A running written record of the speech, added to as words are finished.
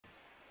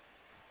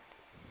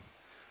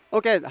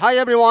Okay, hi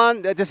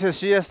everyone. This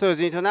is CSTOYS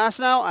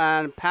International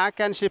and Pack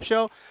and Ship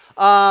Show.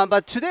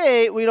 But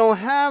today we don't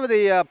have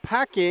the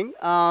packing,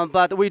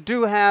 but we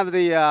do have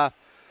the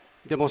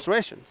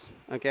demonstrations.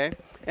 Okay,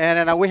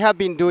 and we have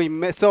been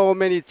doing so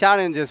many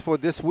challenges for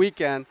this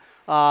weekend.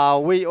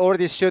 We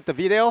already shoot the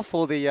video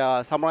for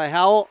the Samurai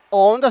Hell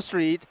on the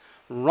street,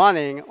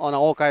 running on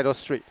Hokkaido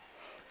street.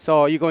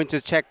 So you're going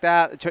to check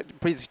that.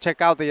 Please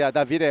check out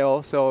the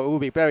video. So it will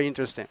be very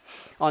interesting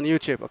on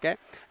YouTube. Okay.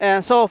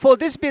 And so for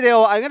this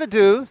video, I'm gonna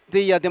do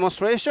the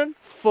demonstration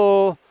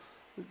for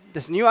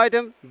this new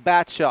item,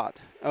 bat shot.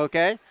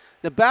 Okay.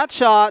 The bat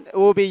shot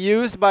will be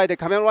used by the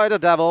Kamen Rider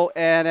Devil,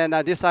 and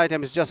then this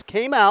item just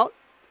came out,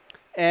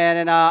 and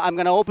then I'm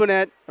gonna open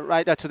it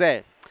right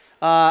today.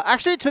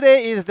 Actually,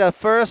 today is the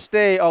first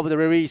day of the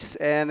release,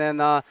 and then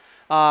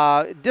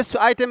this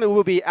item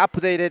will be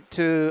updated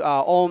to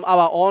on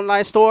our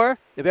online store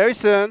very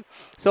soon.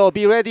 So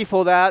be ready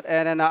for that,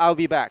 and then I'll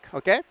be back.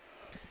 Okay.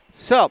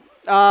 So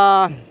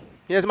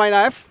here's my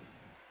knife.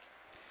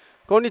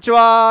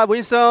 Konnichiwa,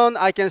 Winston.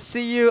 I can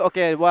see you.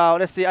 Okay. Well,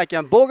 let's see. I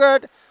can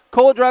Bogart,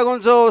 Cold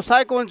Dragon Zo,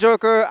 Cyclone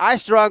Joker,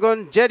 Ice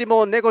Dragon,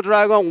 Jedimo, Nego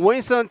Dragon,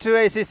 Winston to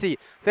ACC.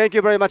 Thank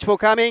you very much for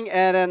coming,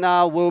 and then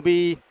we'll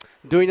be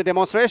doing the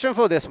demonstration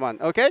for this one.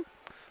 Okay.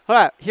 All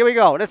right. Here we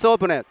go. Let's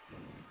open it.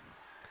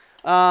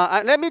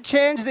 Let me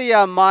change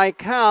the my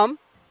cam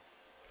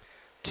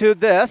to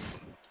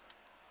this.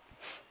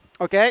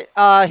 Okay,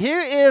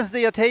 here is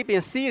the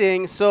taping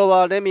seating,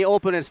 so let me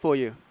open it for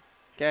you.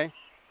 Okay,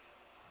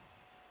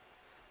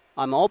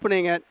 I'm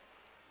opening it.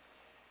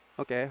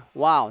 Okay,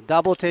 wow,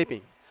 double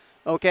taping.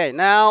 Okay,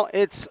 now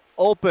it's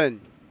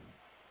open.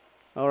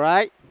 All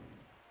right.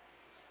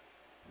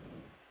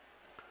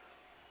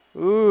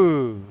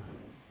 Ooh.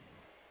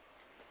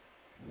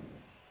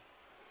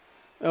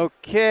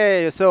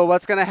 Okay, so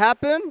what's gonna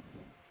happen?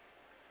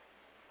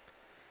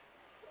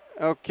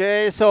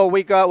 Okay, so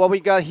what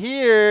we got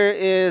here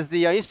is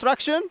the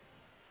instruction.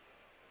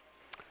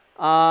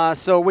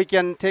 So we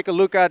can take a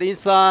look at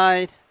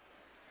inside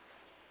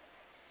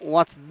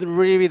what's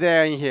really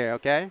there in here.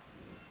 Okay.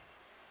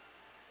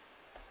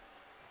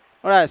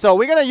 All right, so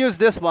we're gonna use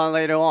this one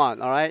later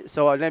on. All right,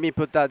 so let me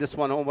put this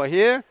one over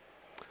here.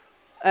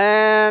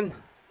 And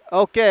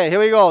okay, here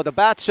we go, the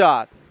bat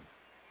shot.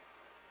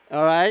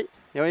 All right.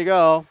 Here we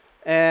go,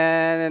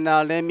 and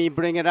let me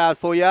bring it out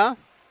for you.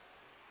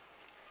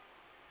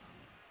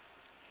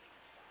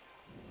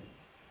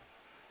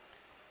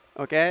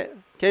 Okay,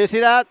 can you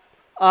see that?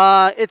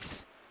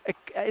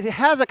 It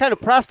has a kind of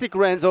plastic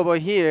lens over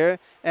here,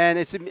 and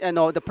it's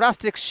the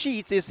plastic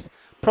sheets is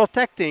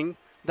protecting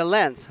the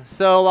lens.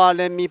 So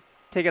let me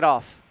take it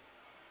off.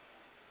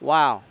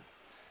 Wow,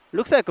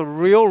 looks like a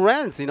real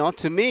lens.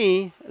 To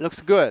me, looks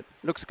good.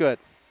 Looks good.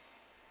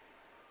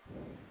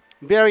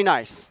 Very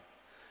nice.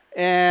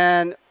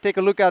 And take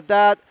a look at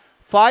that.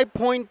 5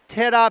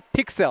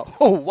 terapixel.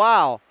 Oh,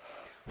 wow.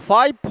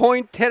 5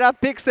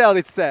 terapixel,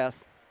 it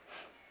says.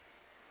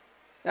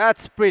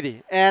 That's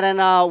pretty. And then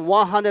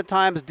 100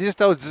 times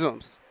digital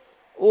zooms.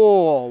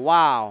 Oh,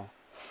 wow.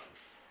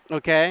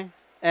 Okay.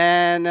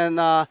 And then,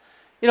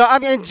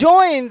 I'm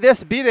enjoying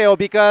this video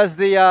because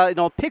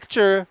the,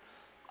 picture,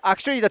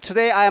 actually,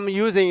 today I am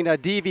using a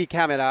DV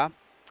camera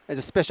as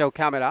a special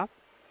camera.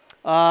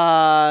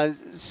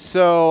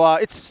 So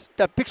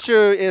the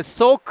picture is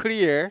so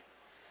clear.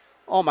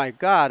 Oh my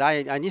God!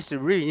 I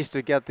really need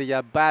to get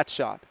the bat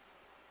shot.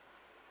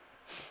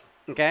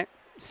 Okay,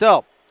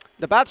 so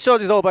the bat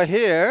shot is over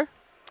here,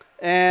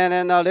 and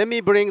then let me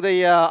bring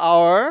the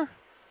our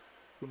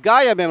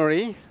Gaia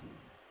memory,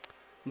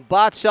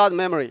 bat shot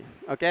memory.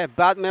 Okay,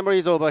 bat memory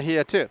is over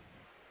here too.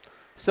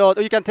 So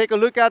you can take a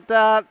look at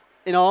that.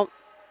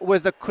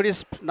 With the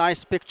crisp,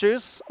 nice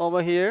pictures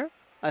over here.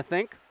 I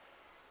think.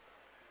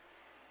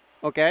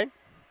 Okay,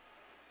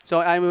 so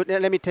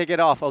let me take it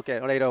off. Okay,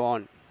 later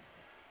on.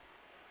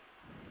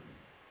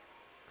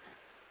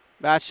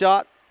 Bat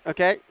shot.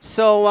 Okay,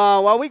 so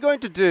what we're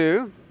going to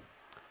do,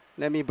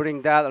 let me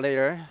bring that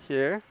later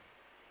here.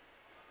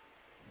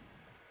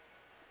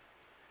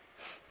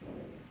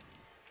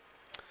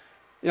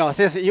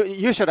 Since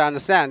you should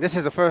understand, this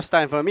is the first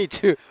time for me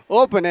to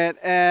open it,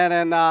 and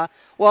then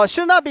well, it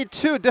should not be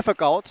too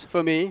difficult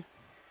for me.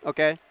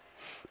 Okay.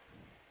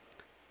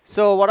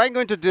 So what I'm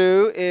going to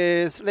do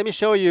is let me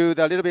show you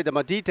a little bit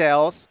more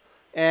details,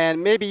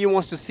 and maybe you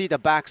want to see the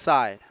back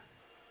side.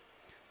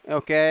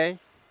 Okay.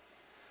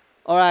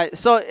 All right.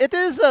 So it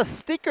is a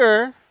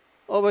sticker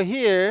over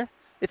here.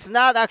 It's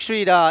not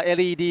actually the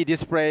LED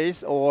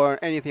displays or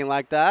anything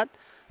like that,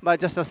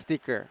 but just a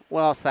sticker.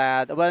 Well,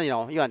 sad. Well,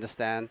 you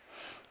understand.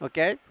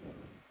 Okay.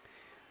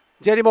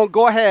 Jedimon,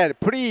 go ahead.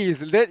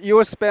 Please let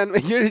you spend.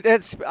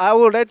 I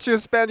will let you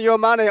spend your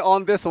money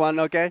on this one.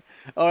 Okay.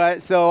 All right.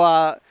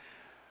 So.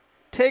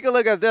 Take a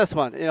look at this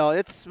one.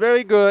 It's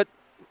very good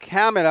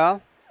camera,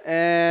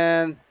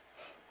 and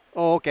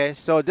okay,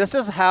 so this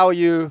is how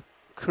you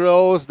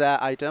close the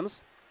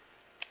items.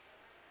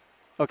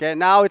 Okay,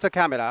 now it's a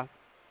camera.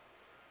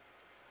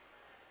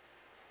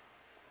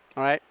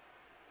 All right.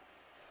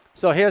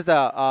 So here's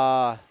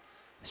the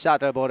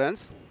shutter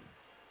buttons.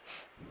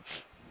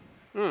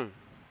 Hmm.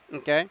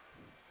 Okay.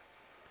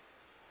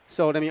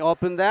 So let me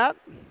open that.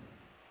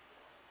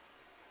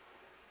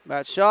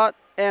 Bad shot.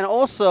 And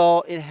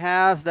also it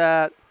has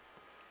that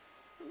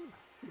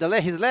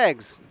his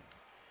legs.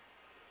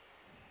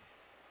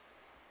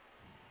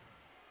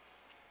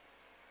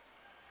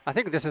 I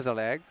think this is a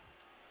leg.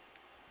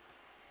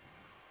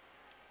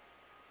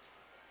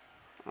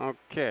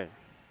 Okay.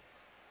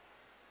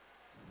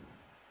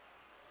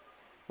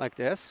 Like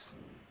this.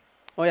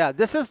 Oh yeah,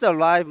 this is the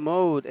live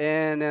mode,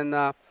 and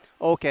then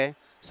okay.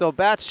 So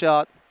bat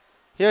shot.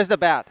 Here's the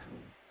bat,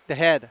 the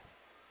head.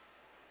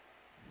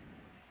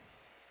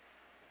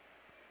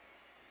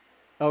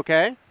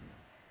 Okay.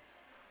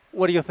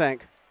 What do you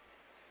think?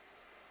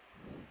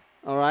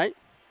 All right.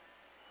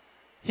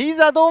 He's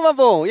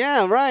adorable.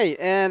 Yeah, right.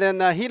 And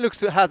then he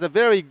has a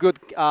very good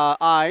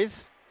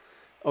eyes.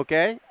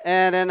 Okay.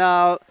 And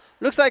then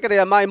looks like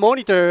my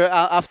monitor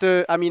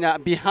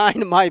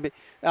behind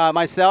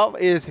myself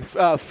is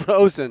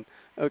frozen.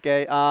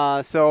 Okay.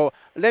 So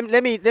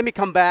let me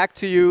come back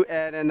to you,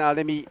 and then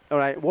let me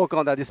work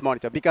on this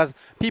monitor because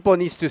people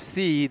needs to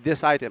see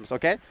these items.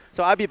 Okay.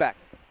 So I'll be back.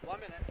 1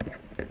 minute.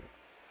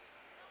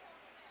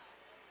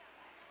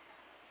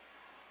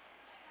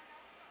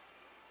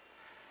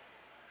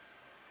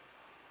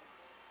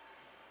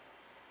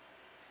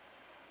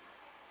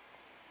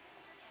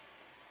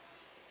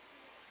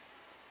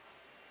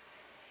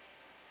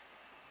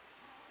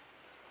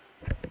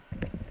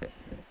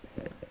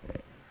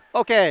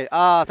 Okay,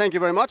 thank you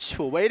very much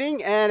for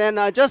waiting. And then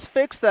I just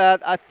fixed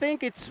that. I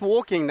think it's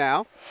working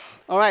now.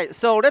 All right,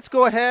 so let's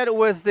go ahead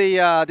with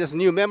the this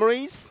new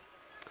memories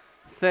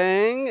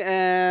thing.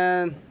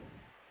 And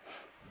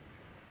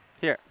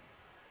here,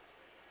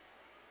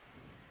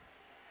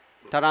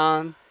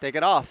 ta-da, take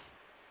it off.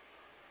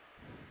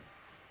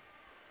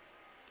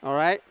 All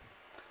right.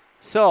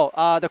 So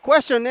the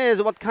question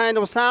is what kind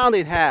of sound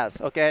it has,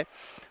 okay?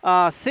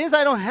 Since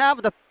I don't have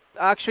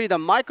actually the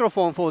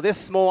microphone for these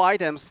small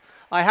items,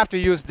 I have to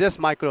use this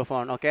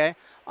microphone, okay?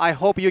 I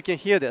hope you can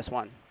hear this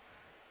one.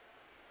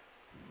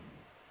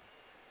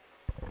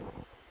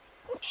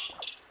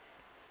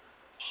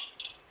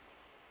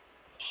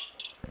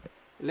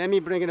 Let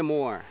me bring it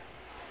more.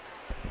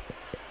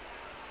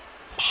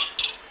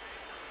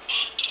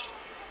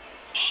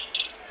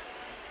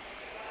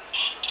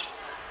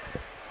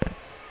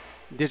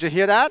 Did you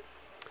hear that?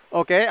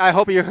 Okay, I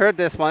hope you heard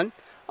this one.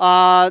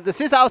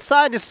 Since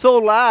outside is so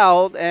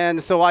loud,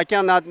 and so I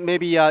cannot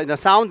maybe the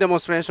sound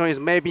demonstration is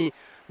maybe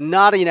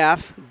not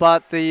enough.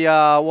 But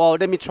well,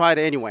 let me try it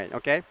anyway.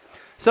 Okay.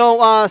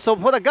 So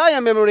for the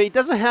Gaia memory, it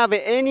doesn't have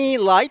any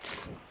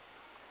lights.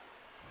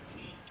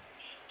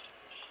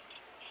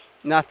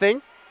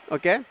 Nothing.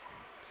 Okay.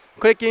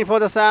 Clicking for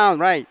the sound,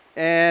 right?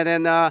 And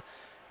then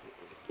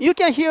you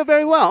can hear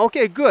very well.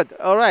 Okay, good.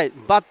 All right,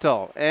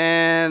 battle,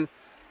 and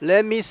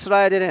let me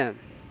slide it in.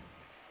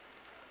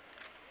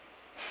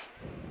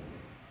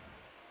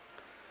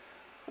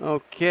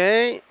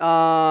 Okay,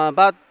 バ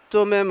ッ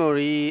ドメモ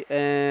リ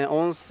ー、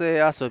音声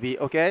遊び。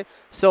Okay,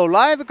 so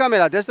live カメ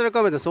ラ、デジタルカ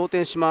メラで装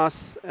填しま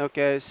す。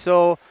Okay,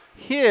 so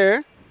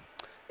here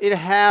it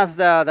has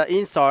the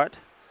insert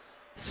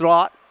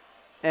slot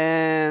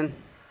and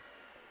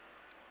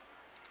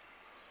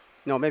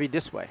no, maybe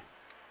this way.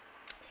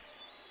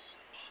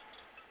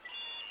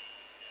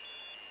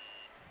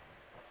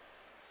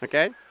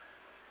 Okay,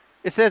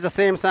 it says the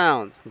same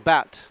sound,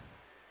 bat.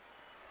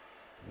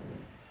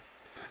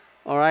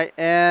 All right,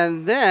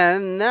 and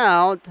then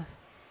now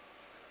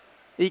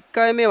 1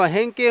回目は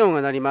変形音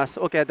が鳴ります。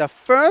Okay, the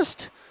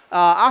first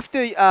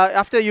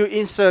after you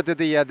insert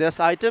these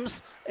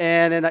items,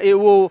 and then it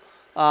will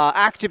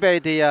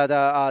activate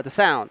the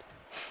sound.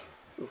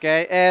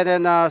 Okay, and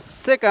then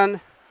second,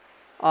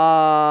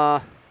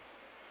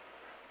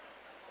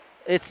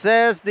 it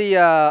says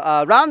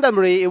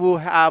randomly it will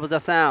have the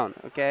sound.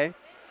 Okay,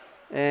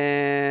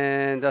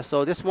 and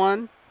so this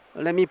one,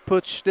 let me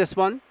push this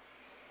one.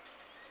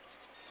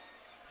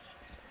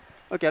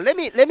 Okay, let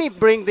me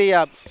bring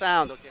the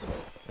sound. Okay.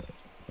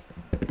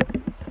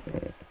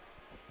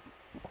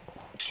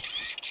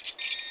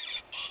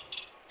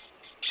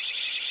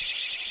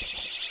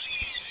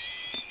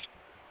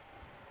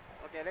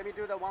 Okay, let me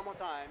do that one more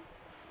time.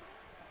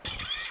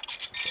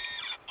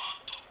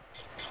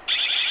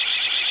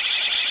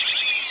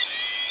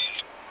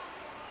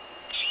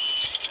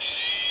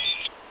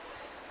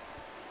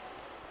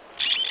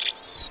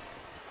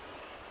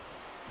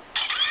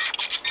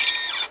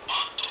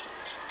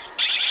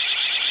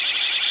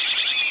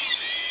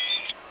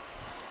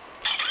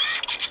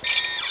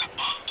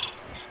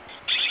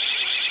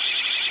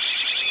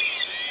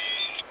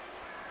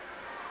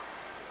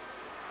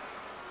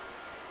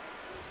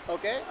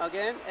 Okay,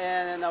 again,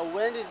 and then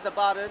when is the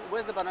button?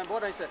 Where's the button?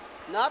 Button is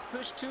not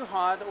push too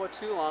hard or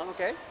too long.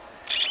 Okay.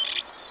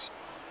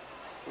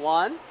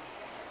 1,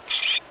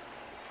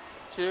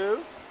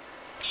 2,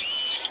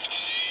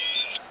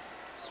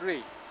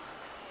 3.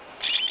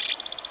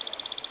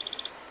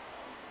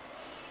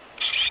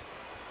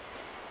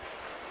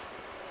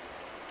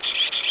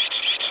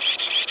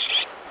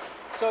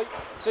 So,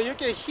 so you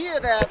can hear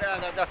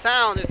that the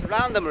sound is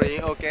randomly,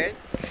 okay?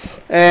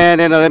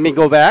 And then let me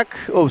go back.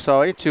 Oh,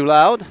 sorry, too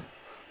loud.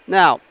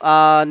 Now,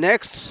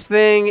 next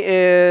thing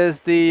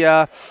is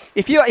the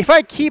if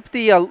I keep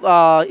the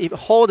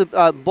hold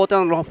the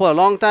button for a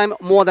long time,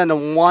 more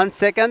than 1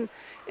 second,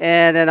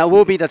 and then it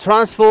will be the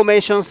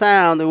transformation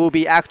sound will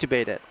be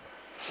activated.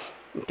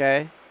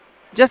 Okay,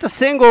 just a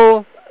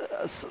single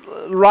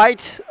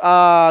right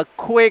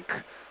quick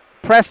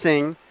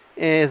pressing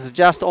is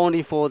just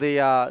only for the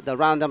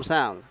random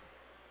sound.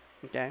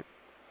 Okay.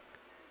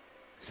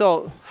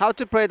 So how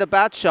to play the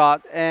bat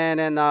shot, and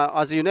then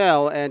as you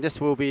know, and this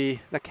will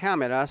be the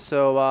camera.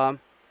 So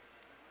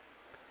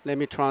let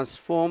me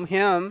transform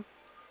him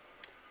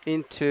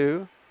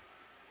into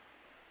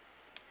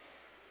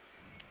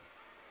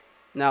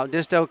now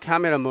digital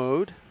camera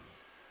mode.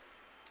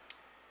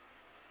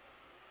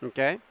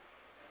 Okay.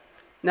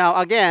 Now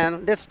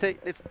again, let's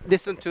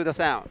listen to the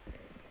sound.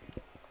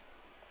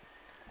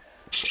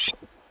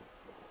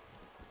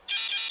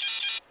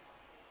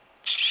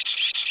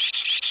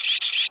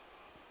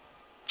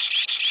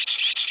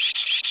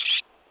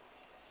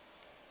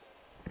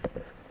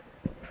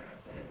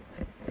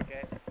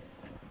 Okay.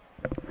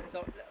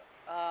 So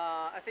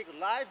I think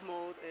live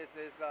mode is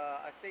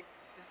I think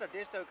this is a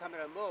digital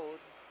camera mode,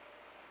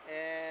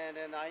 and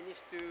then I need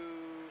to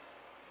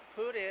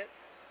put it,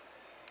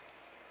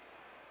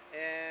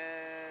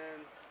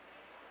 and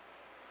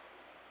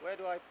where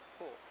do I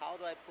pull? How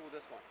do I pull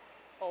this one?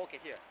 Oh, okay,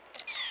 here.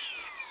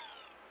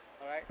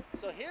 All right.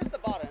 So here's the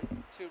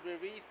button to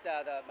release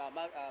the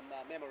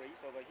memories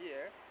over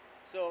here.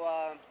 So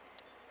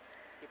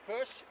you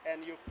push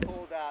and you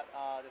pull that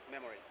this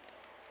memory.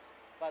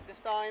 But this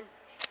time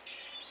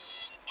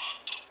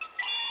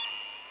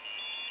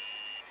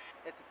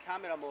it's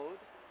camera mode,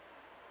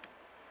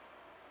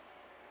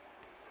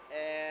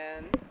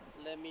 and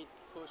let me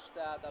push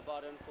that the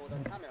button for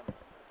the camera mode.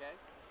 Okay.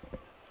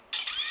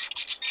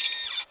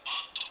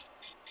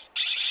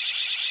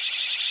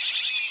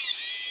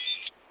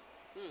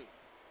 Hmm.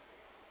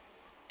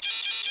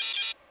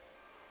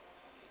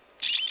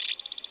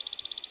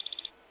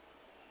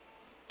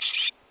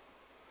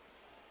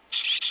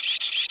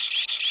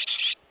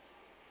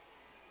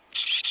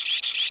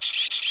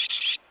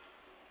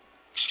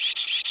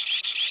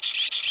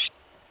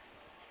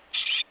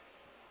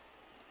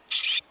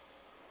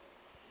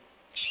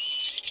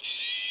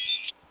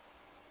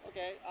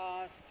 Okay.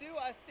 Still,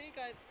 I think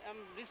I'm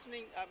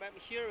listening. I'm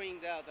hearing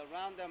the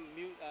random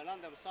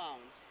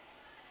sounds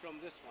from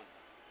this one.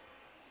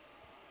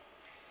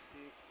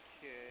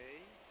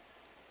 Okay.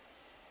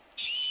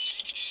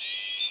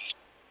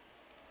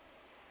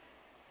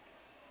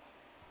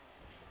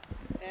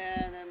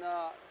 And then,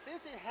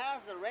 since it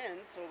has a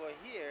lens over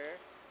here,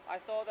 I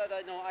thought that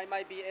I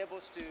might be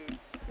able to.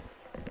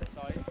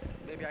 Sorry,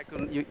 maybe I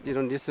couldn't. You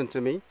don't listen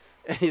to me.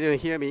 You don't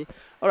hear me.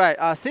 All right.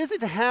 Since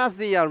it has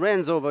the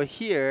lens over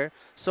here,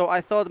 so I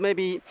thought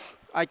maybe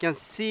I can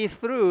see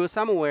through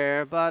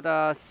somewhere,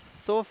 but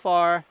so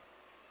far.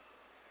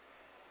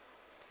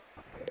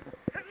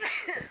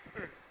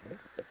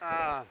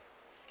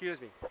 Excuse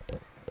me.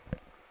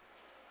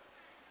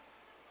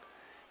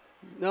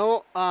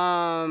 No,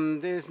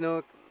 there's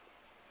no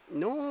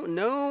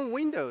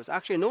windows.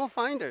 Actually, no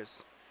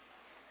finders.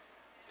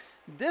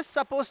 This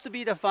supposed to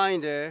be the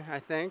finder, I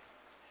think,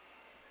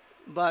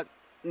 but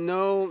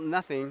no,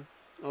 nothing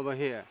over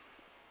here.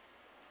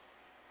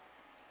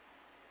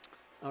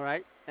 All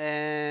right,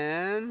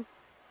 and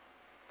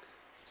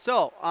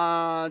so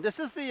this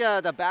is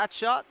the bat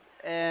shot,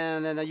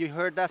 and then you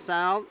heard that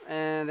sound,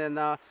 and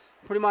then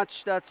pretty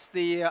much that's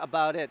the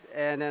about it.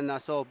 And then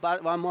so,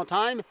 but one more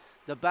time,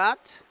 the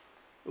bat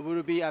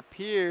will be up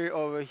here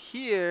over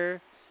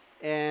here,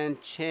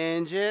 and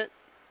change it,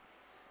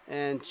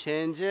 and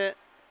change it,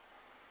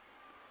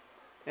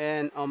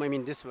 and I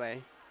mean this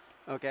way.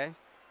 Okay.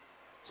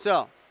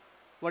 So,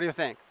 what do you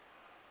think?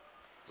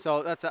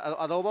 So that's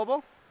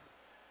adorable.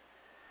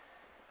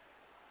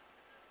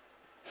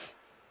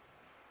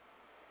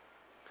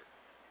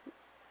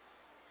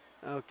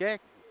 Okay.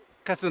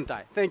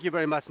 Kasuntai. Thank you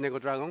very much, Nego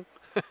Dragon.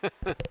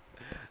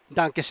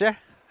 Danke.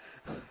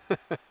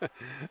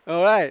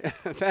 All right.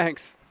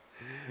 Thanks.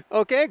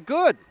 Okay.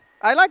 Good.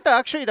 I like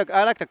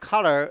I like the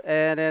color,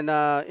 and then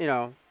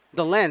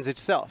the lens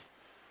itself.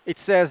 It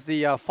says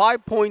the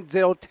 5.0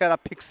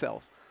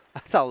 terapixels.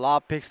 That's a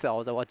lot of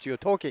pixels of what you're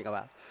talking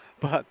about.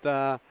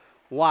 But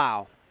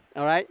wow.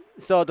 All right.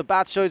 So the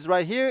bat show is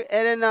right here,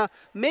 and then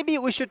maybe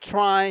we should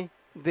try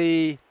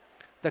the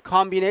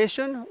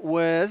combination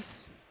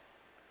with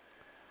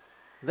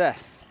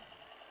this,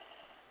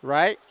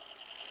 right?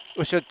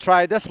 We should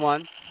try this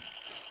one.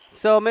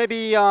 So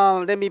maybe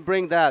let me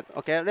bring that.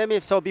 Okay.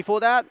 So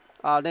before that,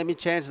 let me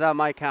change that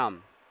my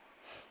cam.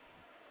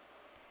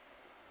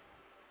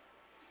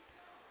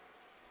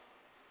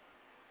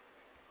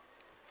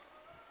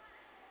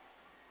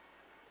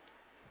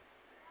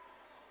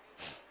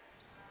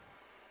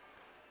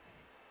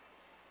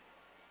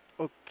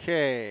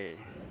 Okay.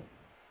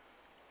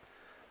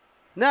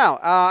 Now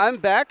I'm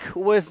back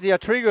with the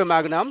trigger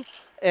magnum,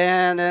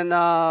 And then,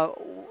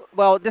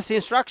 well, this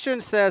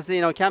instruction says,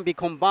 can be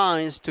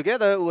combined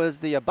together with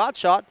the bot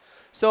shot.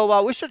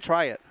 So we should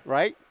try it,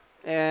 right?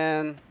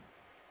 And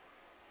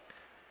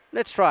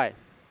let's try.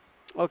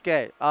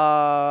 Okay,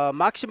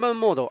 maximum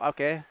mode.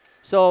 Okay,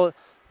 so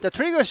the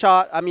trigger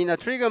shot, the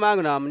trigger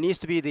magnum needs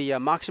to be the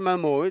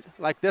maximum mode,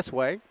 like this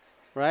way,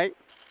 right?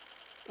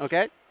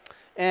 Okay,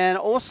 and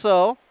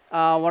also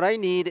what I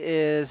need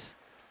is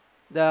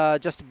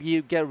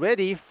get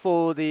ready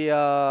for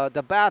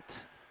the bat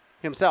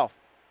himself.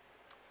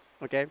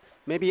 Okay,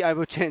 maybe I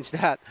will change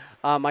that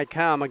my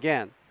cam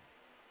again.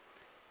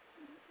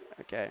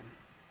 Okay,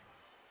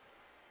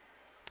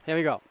 here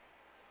we go.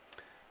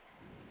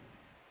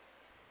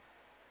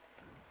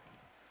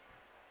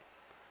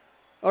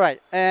 All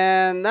right,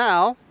 and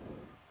now,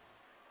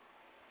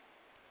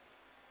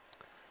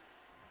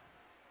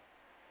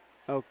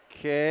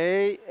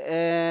 okay,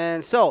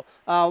 and so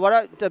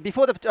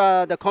before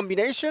the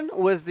combination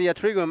with the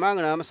trigger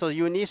magnum, so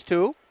you need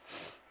to,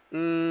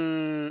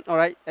 all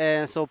right,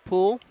 and so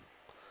pull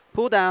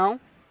down,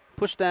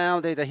 push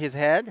down his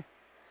head,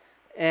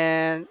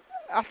 and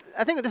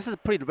I think this is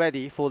pretty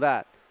ready for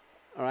that.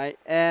 All right,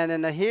 and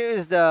then here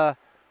is the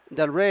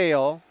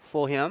rail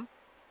for him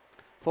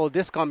for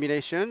this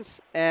combinations,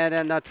 and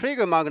then the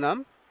trigger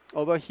magnum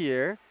over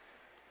here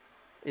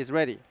is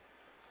ready.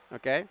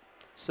 Okay,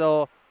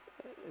 so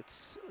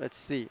let's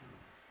see.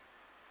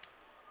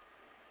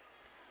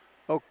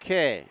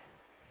 Okay,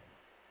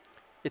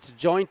 it's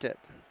jointed.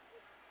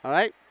 All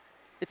right,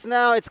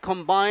 it's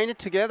combined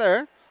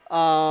together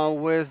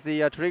with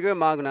the trigger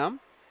magnum,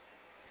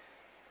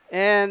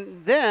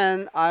 and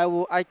then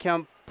I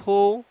can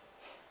pull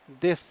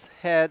this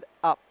head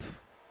up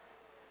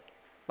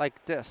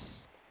like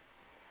this.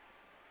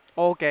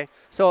 Okay,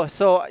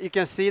 so you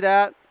can see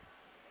that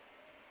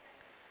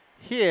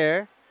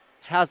here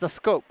has the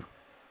scope.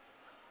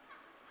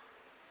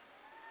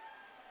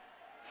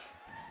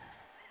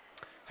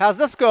 Has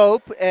the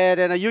scope, and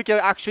then you can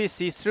actually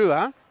see through,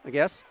 I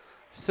guess.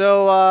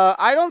 So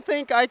I don't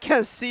think I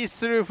can see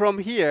through from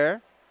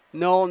here.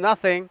 No,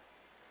 nothing.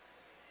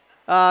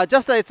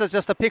 It's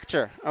just a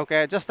picture,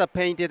 okay? Just a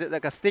painted,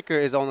 like a sticker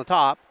is on the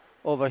top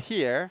over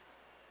here.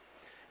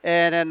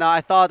 And then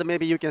I thought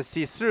maybe you can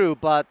see through,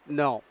 but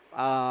no,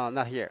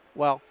 not here.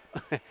 Well,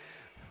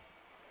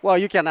 well,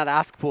 you cannot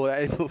ask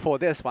for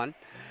this one.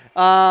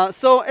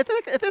 So I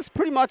think it is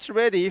pretty much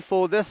ready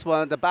for this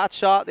one. The bat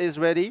shot is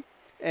ready,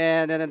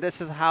 and then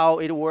this is how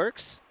it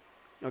works.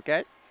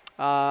 Okay.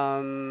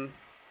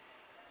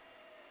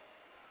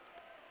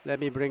 Let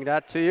me bring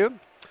that to you.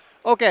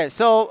 Okay,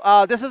 so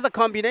this is the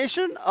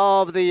combination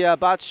of the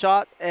bat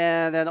shot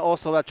and then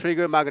also a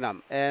trigger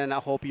magnum, and I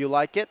hope you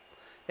like it.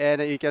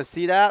 And you can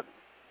see that,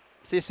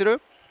 see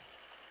through.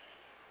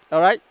 All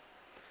right,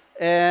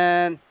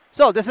 and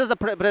so this is the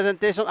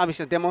presentation,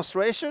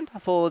 demonstration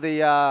for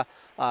the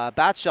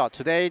bat shot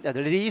today. That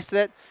released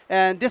it,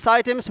 and these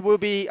items will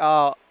be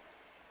bat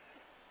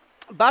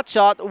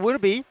shot will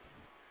be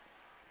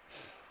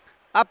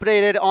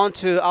updated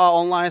onto our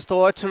online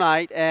store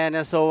tonight,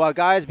 and so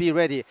guys, be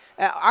ready.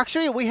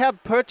 Actually, we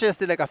have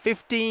purchased like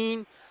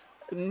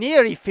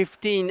nearly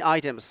 15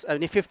 items,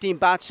 15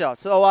 bat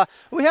shots. So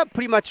we have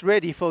pretty much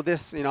ready for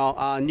this,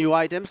 new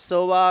items.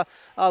 So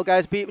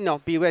guys, be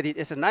ready.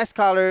 It's a nice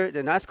color,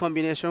 the nice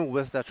combination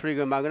with the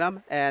trigger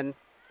magnum, and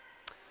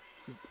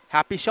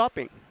happy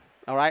shopping.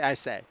 All right, I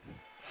say.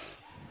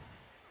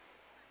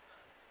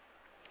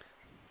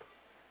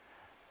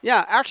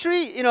 Yeah,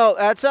 actually,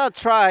 let's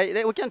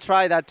try. We can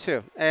try that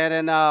too. And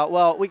then,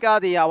 well, we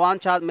got the one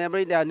chat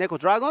memory, the Neko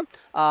Dragon.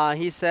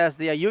 He says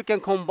you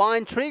can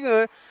combine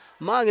trigger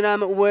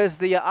magnum with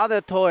the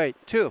other toy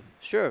too.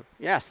 Sure,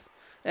 yes.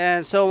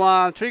 And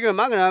so trigger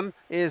magnum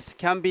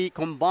can be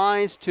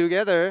combined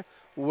together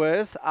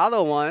with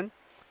other one.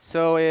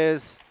 So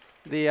is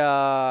the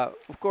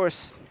of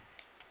course.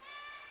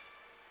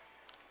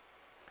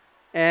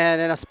 And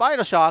then a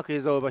spider shock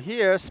is over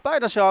here.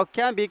 Spider shock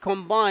can be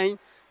combined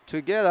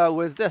together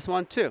with this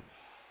one too.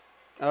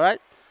 All right,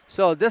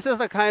 so this is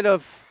a kind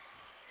of,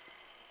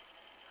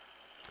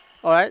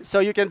 all right, so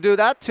you can do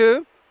that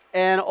too.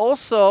 And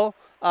also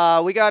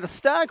we got a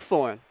stag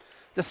phone.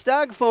 The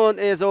stag phone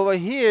is over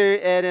here,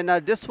 and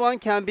then this one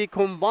can be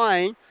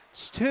combined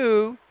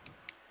to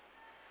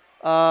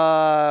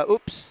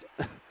oops,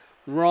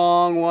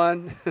 wrong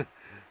one.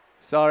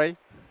 Sorry.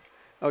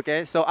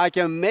 Okay, so I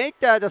can make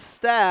that a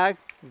stag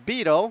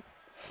beetle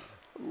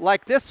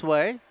like this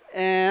way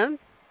and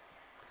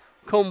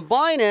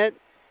combine it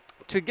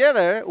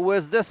together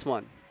with this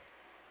one.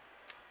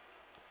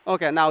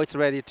 Okay, now it's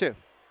ready too.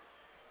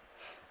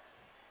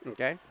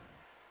 Okay.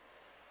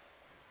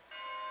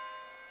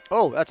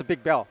 Oh, that's a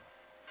big bell.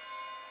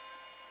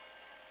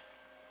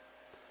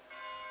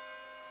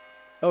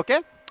 Okay,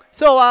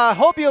 so I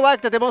hope you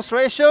like the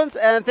demonstrations,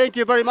 and thank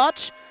you very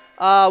much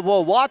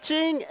for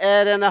watching,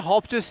 and then I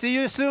hope to see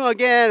you soon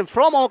again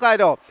from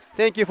Hokkaido.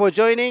 Thank you for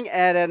joining,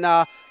 and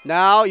then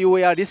now you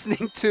are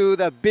listening to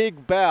the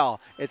big bell.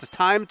 It's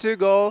time to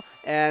go,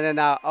 and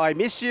then I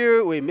miss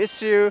you, we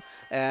miss you,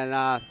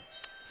 and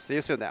see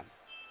you soon then.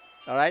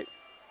 All right.